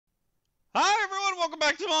Hi everyone, welcome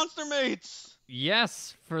back to Monster Mates!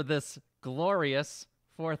 Yes, for this glorious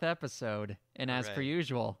fourth episode. And as per Hooray.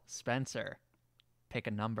 usual, Spencer, pick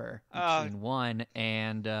a number Uh, between 1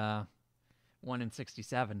 and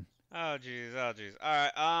 67. oh jeez.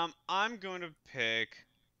 Alright, I'm going to pick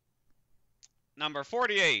number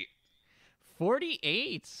 48.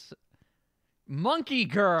 48. Monkey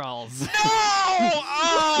Girls. No!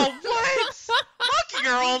 Oh, what? Monkey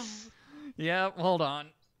Girls! Yep, hold on.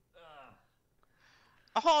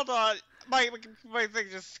 Hold on. My thing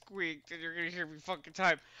just squeaked and you're gonna hear me fucking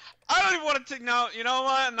type. I don't even want to take, no, you know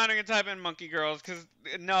what? I'm not even gonna type in Monkey Girls, cause,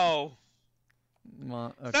 no. It's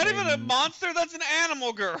not Okay, even a monster, that's an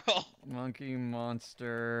animal girl. Monkey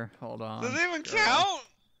Monster. Hold on. Does it even Girl. count?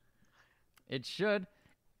 It should.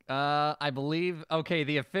 I believe. Okay,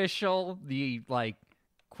 the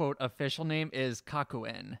quote official name is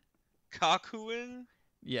Kakuen. Kakuin?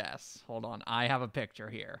 Yes. Hold on. I have a picture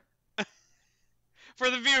here. For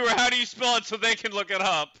the viewer, how do you spell it so they can look it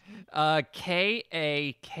up? Kakuen.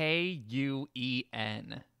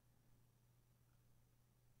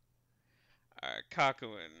 Alright,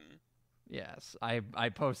 Kakuin. Yes. I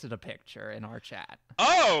posted a picture in our chat.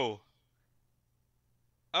 Oh!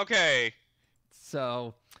 Okay.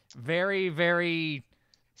 So very, very,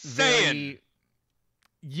 Saiyan. very.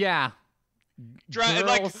 Yeah.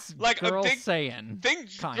 Like Girl think Saiyan.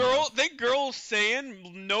 think girl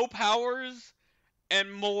Saiyan, no powers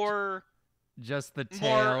and more, Just the more,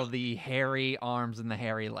 tail, the hairy arms, and the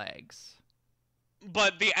hairy legs.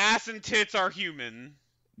 but the ass and tits are human.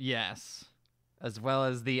 Yes, as well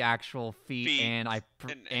as the actual feet, and and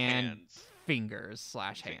and hands. fingers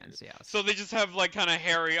 / hands. Yes. So they just have like kind of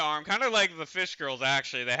hairy arm, kind of like the fish girls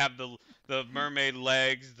actually. They have the mermaid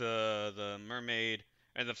legs, the mermaid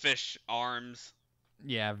and the fish arms.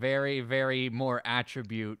 Yeah, very, very more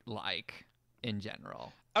attribute like in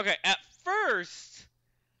general. Okay, at first,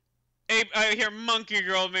 I hear monkey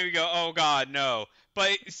girl, maybe go, oh god, no.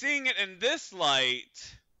 But seeing it in this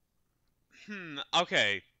light,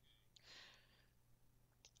 okay.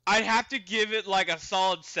 I'd have to give it like a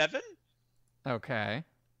solid 7 Okay.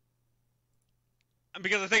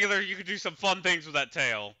 because I think you could do some fun things with that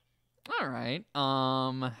tail. All right.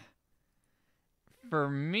 For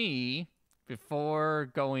me, before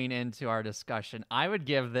going into our discussion, I would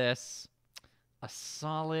give this a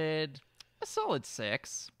solid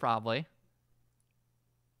 6, probably.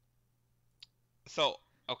 So,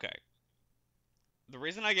 okay. The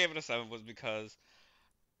reason I gave it a 7 was because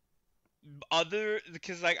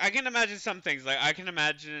like I can imagine some things, like I can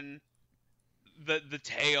imagine the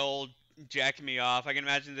tail jacking me off. I can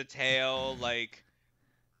imagine the tail like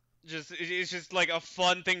it's just like a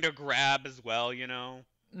fun thing to grab as well, you know.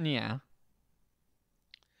 Yeah.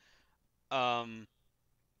 Um,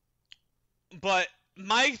 but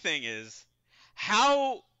my thing is,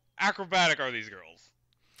 how acrobatic are these girls?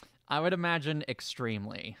 I would imagine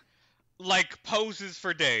extremely. Like poses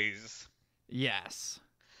for days. Yes.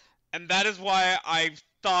 And that is why I've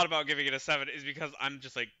thought about giving it a 7, is because I'm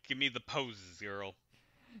just like, give me the poses, girl.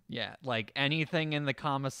 Yeah, like anything in the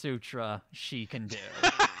Kama Sutra she can do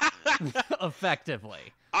effectively.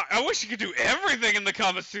 I wish you could do everything in the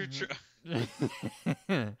Kama Sutra. But,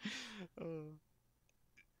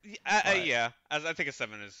 Yeah, as I think a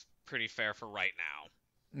 7 is pretty fair for right now.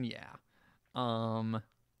 yeah.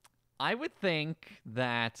 I would think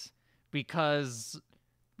that because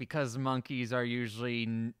monkeys are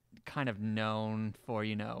usually kind of known for,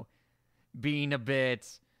 being a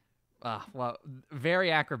bit well,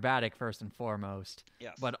 very acrobatic first and foremost,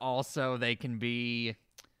 Yes. but also they can be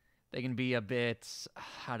a bit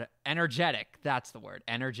energetic. That's the word,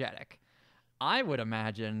 energetic. I would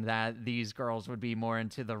imagine that these girls would be more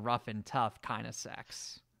into the rough and tough kind of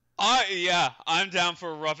sex. Yeah, I'm down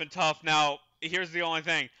for rough and tough. Now, here's the only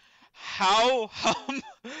thing. How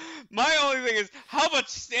my only thing is, how much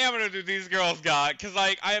stamina do these girls got? Because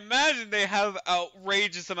like I imagine they have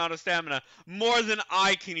outrageous amount of stamina, more than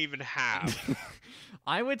I can even have.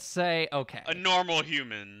 I would say, okay, A normal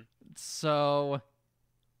human. so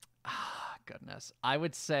goodness, I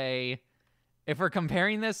would say, if we're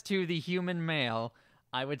comparing this to the human male,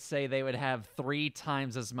 I would say they would have 3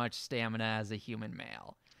 times as much stamina as a human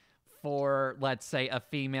male. For, let's say, a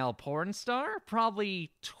female porn star, probably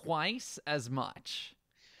twice as much,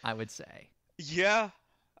 I would say. Yeah,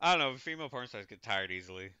 I don't know. Female porn stars get tired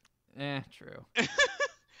easily. True.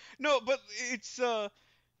 No, but it's okay.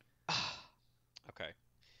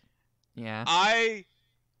 Yeah. I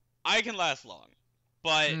can last long,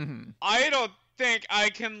 but Hmm. I don't think I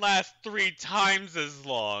can last 3 times as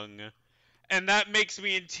long, and that makes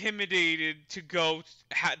me intimidated to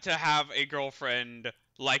to have a girlfriend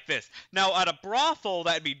like this. Now, at a brothel,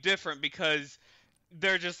 that'd be different because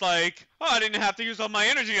they're just like, oh, I didn't have to use all my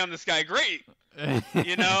energy on this guy. Great.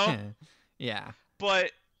 You know? Yeah.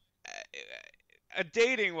 But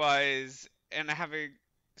dating wise and having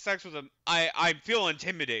sex with him, I feel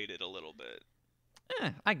intimidated a little bit.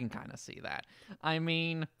 I can kind of see that. I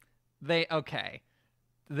mean, okay.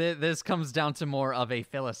 This comes down to more of a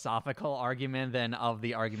philosophical argument than of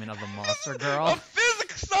the argument of the monster girl. A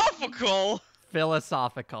philosophical?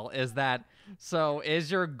 Philosophical is that, so is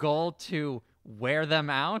your goal to wear them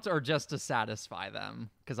out or just to satisfy them?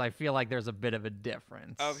 Because I feel like there's a bit of a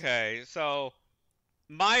difference. Okay, so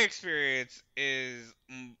my experience is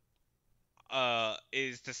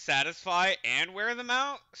to satisfy and wear them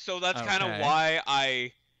out. So that's kind of why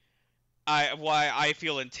I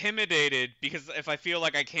feel intimidated, because if I feel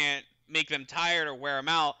like I can't make them tired or wear them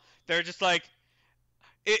out, they're just like,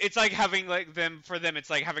 it's like having like them, for them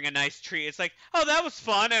it's like having a nice treat. It's like, oh, that was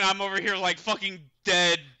fun, and I'm over here like fucking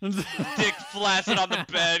dead, dick flaccid on the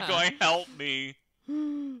bed going, help me.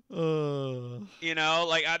 You know,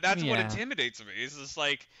 like that's what intimidates me. It's just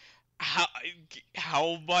like,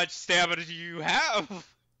 how much stamina do you have?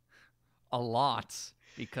 A lot,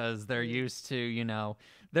 because they're used to, you know,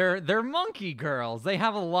 they're monkey girls. They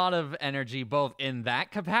have a lot of energy both in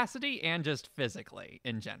that capacity and just physically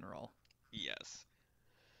in general. Yes.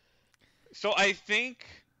 So I think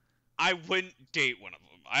I wouldn't date one of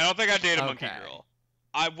them. I don't think I'd date a monkey girl.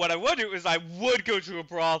 What I would do is I would go to a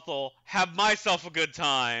brothel, have myself a good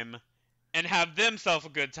time, and have themselves a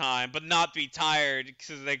good time, but not be tired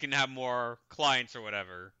because they can have more clients or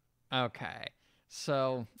whatever. Okay.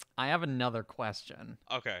 So I have another question.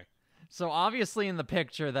 Okay. So obviously in the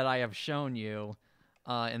picture that I have shown you,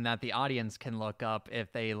 and that the audience can look up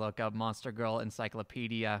if they look up Monster Girl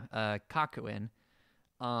Encyclopedia Kakuen,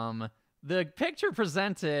 the picture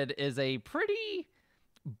presented is a pretty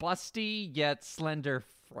busty yet slender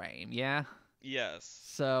frame, yeah? Yes.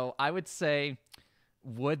 So I would say,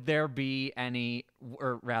 would there be any,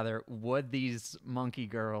 or rather, would these monkey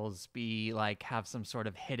girls be like, have some sort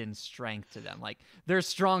of hidden strength to them? Like, they're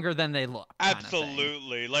stronger than they look.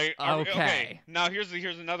 Absolutely. Like, okay. Now here's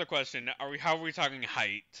another question. How are we talking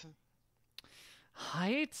height?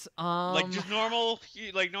 Height? Like just normal,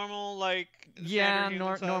 yeah,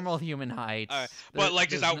 normal human height. But like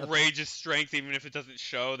just outrageous strength, even if it doesn't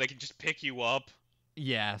show, they can just pick you up.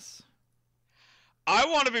 Yes. I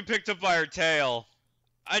want to be picked up by her tail.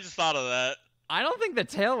 I just thought of that. I don't think the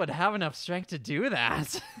tail would have enough strength to do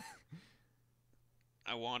that.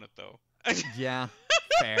 I want it though. Yeah,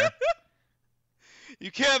 fair.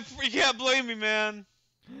 You can't blame me, man.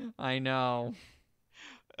 I know.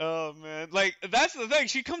 Oh man, like that's the thing.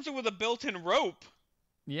 She comes in with a built-in rope.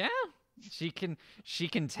 Yeah, she can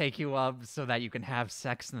take you up so that you can have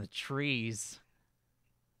sex in the trees.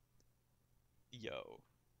 Yo.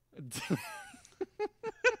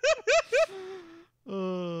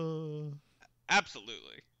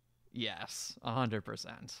 Absolutely. Yes,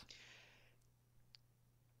 100%.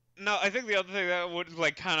 No, I think the other thing that would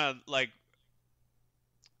like kind of like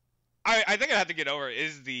I think I have to get over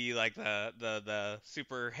is the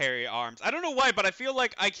super hairy arms. I don't know why, but I feel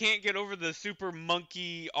like I can't get over the super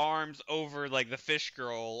monkey arms over like the fish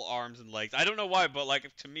girl arms and legs. I don't know why, but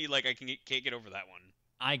like to me, like can't get over that one.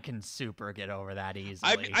 I can super get over that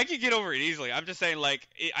easily. I can get over it easily. I'm just saying, like,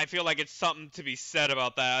 I feel like it's something to be said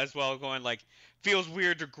about that as well. Going like, feels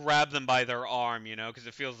weird to grab them by their arm, you know, because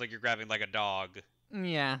it feels like you're grabbing like a dog.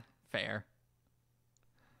 Yeah, fair.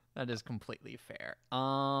 That is completely fair.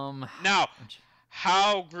 Now,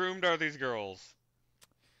 how groomed are these girls?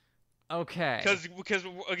 Okay. Because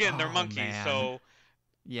again, they're monkeys, man. so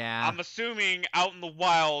yeah. I'm assuming out in the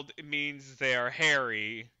wild it means they are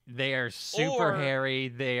hairy. They are super hairy.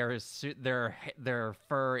 They are their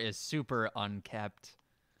fur is super unkept.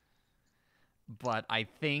 But I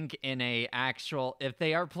think if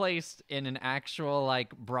they are placed in an actual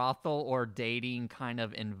like brothel or dating kind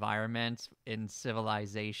of environment in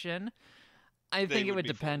civilization, I think it would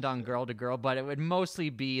depend on girl to girl, but it would mostly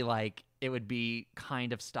be like, it would be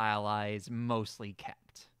kind of stylized, mostly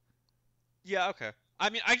kept. Yeah, okay. I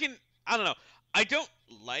mean, I don't know. I don't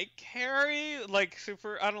like hairy, I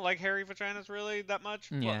don't like hairy vaginas really that much.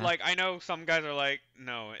 Yeah. But like, I know some guys are like,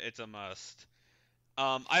 no, it's a must.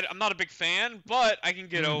 I'm not a big fan, but I can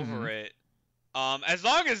get over it. As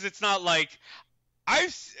long as it's not like,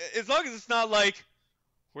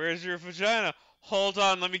 where's your vagina? Hold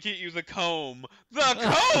on, let me get you the comb.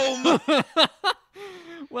 The comb.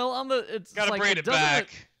 Well, it's gotta like, braid it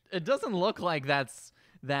back. It doesn't look like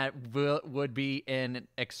that would be an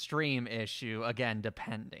extreme issue. Again,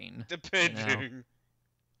 depending. Depending.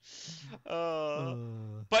 Uh,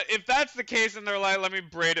 but if that's the case and they're like, let me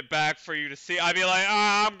braid it back for you to see, I'd be like,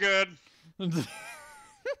 ah, I'm good.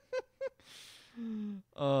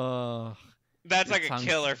 That's Your like a tongue's-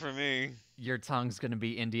 killer for me. Your tongue's gonna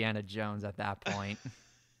be Indiana Jones at that point.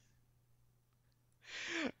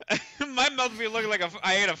 My mouth would be looking like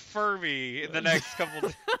I ate a Furby in the next couple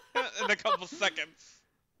in a couple seconds.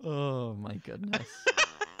 Oh my goodness.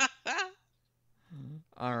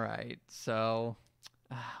 All right, so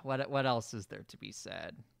what else is there to be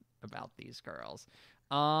said about these girls?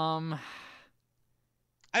 I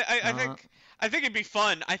think it'd be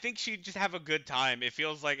fun. I think she'd just have a good time. It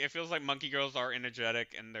feels like Monkey Girls are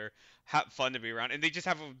energetic and they're fun to be around, and they just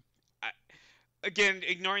have again,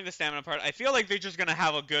 ignoring the stamina part, I feel like they're just gonna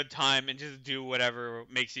have a good time and just do whatever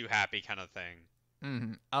makes you happy, kind of thing.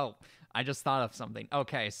 Mm-hmm. Oh, I just thought of something.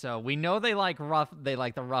 Okay, so we know they like the rough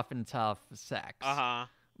and tough sex.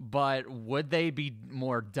 But would they be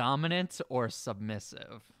more dominant or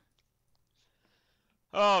submissive?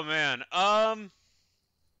 Oh man. I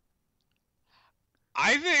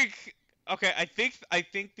think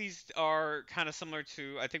these are kind of similar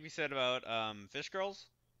to I think we said about Fish Girls.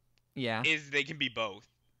 Yeah. Is they can be both.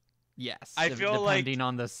 Yes. I feel like depending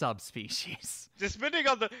on the subspecies. Depending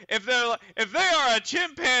on the if they are a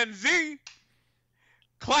chimpanzee,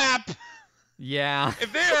 clap. Yeah.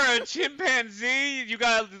 If they are a chimpanzee, you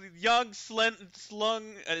got young,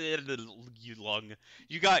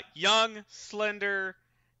 you got young, slender,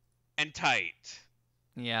 and tight.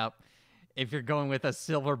 Yep. If you're going with a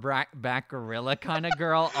silverback gorilla kind of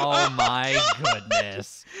girl, oh my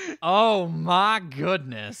goodness. Oh my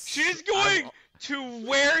goodness. She's going to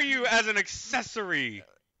wear you as an accessory.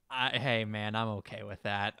 Hey man, I'm okay with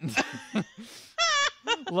that.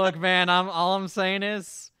 Look, man, all I'm saying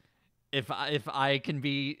is if I can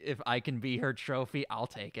be her trophy, I'll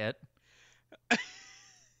take it.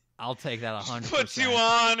 I'll take that 100%. She puts you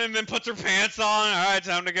on and then puts her pants on. All right,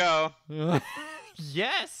 time to go.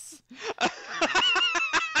 Yes.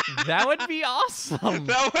 That would be awesome.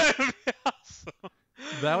 That would be awesome.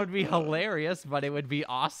 That would be hilarious, but it would be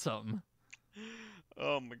awesome.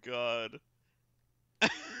 Oh my god. Uh.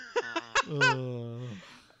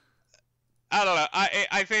 I don't know.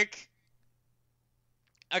 I think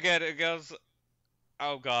again it goes.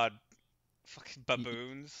 Oh god, fucking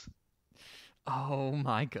baboons. Oh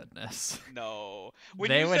my goodness. No. When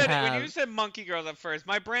They you would when you said Monkey Girls at first,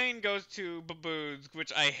 my brain goes to baboons,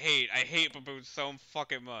 which I hate. I hate baboons so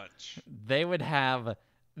fucking much. They would have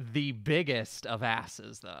the biggest of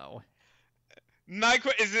asses, though.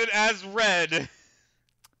 Nyquil, is it as red?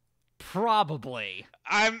 Probably.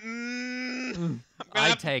 I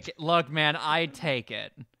take it. Look, man, I take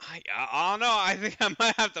it. I don't know. I think I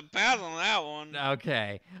might have to pass on that one.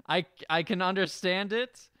 Okay. I can understand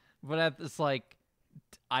it, but it's like,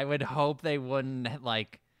 I would hope they wouldn't,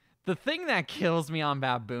 like, the thing that kills me on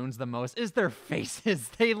baboons the most is their faces.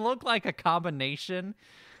 They look like a combination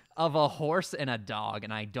of a horse and a dog,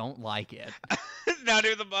 and I don't like it. Now,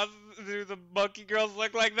 do the Monkey Girls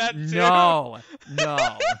look like that too? No.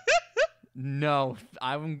 No,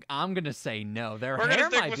 I'm gonna say no. Their hair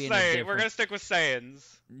might be in a different... We're gonna stick with Saiyans.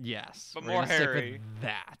 Yes, but we're more gonna stick hairy. with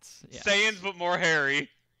that. Yes. Saiyans, but more hairy.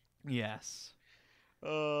 Yes.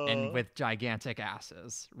 And with gigantic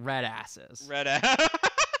asses, red asses. Red ass.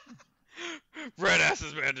 Red ass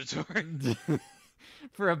is mandatory.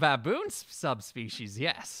 For a baboon subspecies,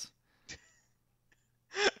 yes.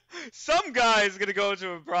 Some guy's gonna go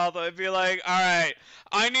to a brothel and be like, all right,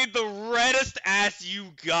 I need the reddest ass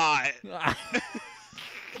you got.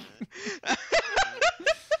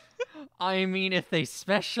 I mean, if they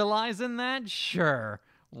specialize in that, sure.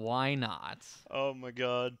 Why not? Oh my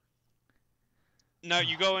god. Now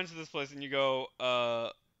you go into this place and you go,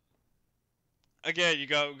 again, you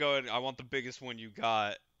go and I want the biggest one you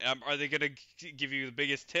got. Are they gonna give you the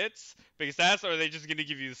biggest tits, biggest ass, or are they just gonna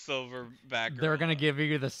give you the silverback? They're gonna give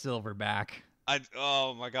you the silverback.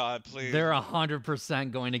 Oh my god, please. They're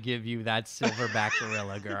 100% going to give you that silverback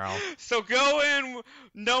gorilla girl. So go in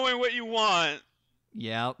knowing what you want.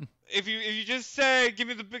 Yep. If you just say, give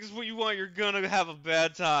me the biggest one you want, you're gonna have a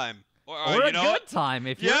bad time. Or a good time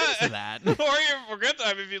if you're into that. Or a good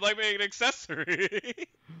time if you like being an accessory.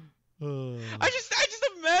 I just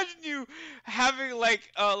imagine you having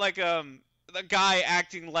like the guy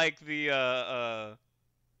acting like the a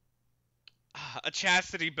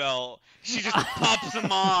chastity belt. She just pops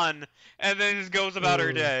him on and then just goes about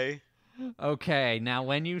her day. Okay, now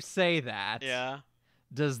when you say that, yeah,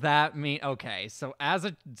 does that mean okay? So as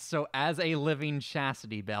a living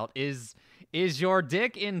chastity belt, is your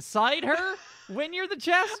dick inside her when you're the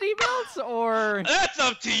chastity belt, or that's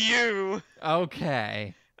up to you.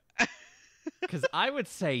 Okay. Because I would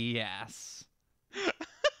say yes.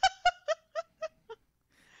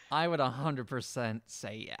 I would 100%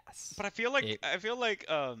 say yes. But I feel like I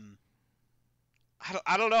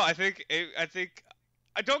don't know.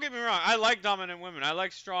 Don't get me wrong. I like dominant women. I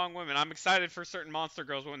like strong women. I'm excited for certain monster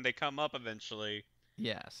girls when they come up eventually.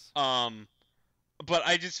 Yes. But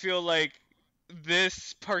I just feel like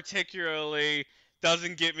this particularly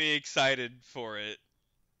doesn't get me excited for it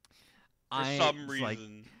for some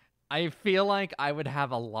reason. I feel like I would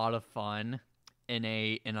have a lot of fun in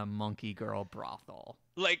a monkey girl brothel.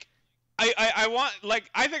 Like,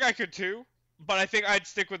 I think I could too, but I think I'd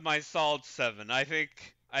stick with my solid 7. I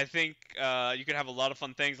think you could have a lot of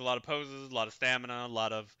fun things, a lot of poses, a lot of stamina, a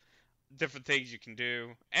lot of different things you can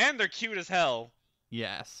do, and they're cute as hell.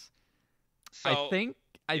 Yes. So,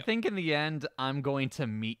 I think in the end I'm going to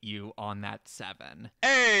meet you on that 7.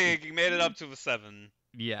 Hey, you made it up to a 7.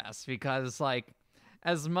 Yes, because like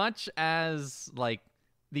as much as like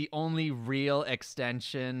the only real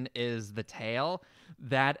extension is the tail,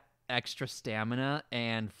 that extra stamina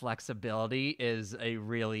and flexibility is a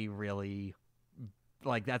really, really,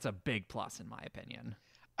 like, that's a big plus in my opinion.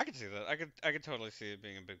 I could see that. I could totally see it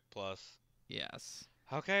being a big plus. Yes.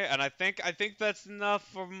 Okay, and I think that's enough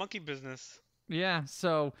for monkey business. Yeah,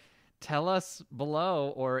 so tell us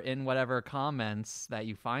below or in whatever comments that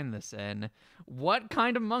you find this in, what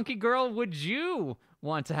kind of monkey girl would you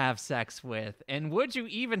want to have sex with? And would you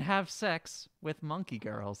even have sex with monkey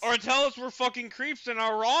girls? Or tell us we're fucking creeps and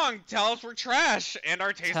are wrong. Tell us we're trash and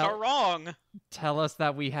our tastes are wrong. Tell us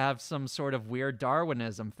that we have some sort of weird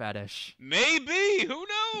Darwinism fetish. Maybe. Who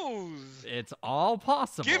knows? It's all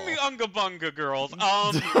possible. Give me Unga Bunga girls.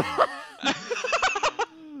 Oh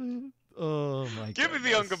my god. Give me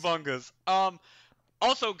the Unga Bungas.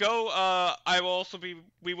 Also go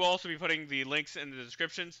we will also be putting the links in the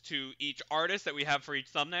descriptions to each artist that we have for each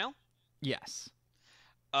thumbnail. Yes.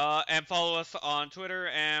 And follow us on Twitter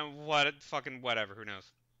and whatever, who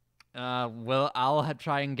knows. I'll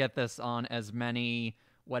try and get this on as many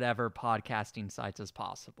whatever podcasting sites as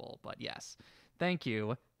possible. But yes, thank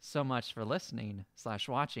you so much for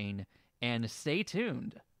listening/watching, and stay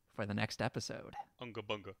tuned for the next episode. Unga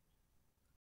Bunga.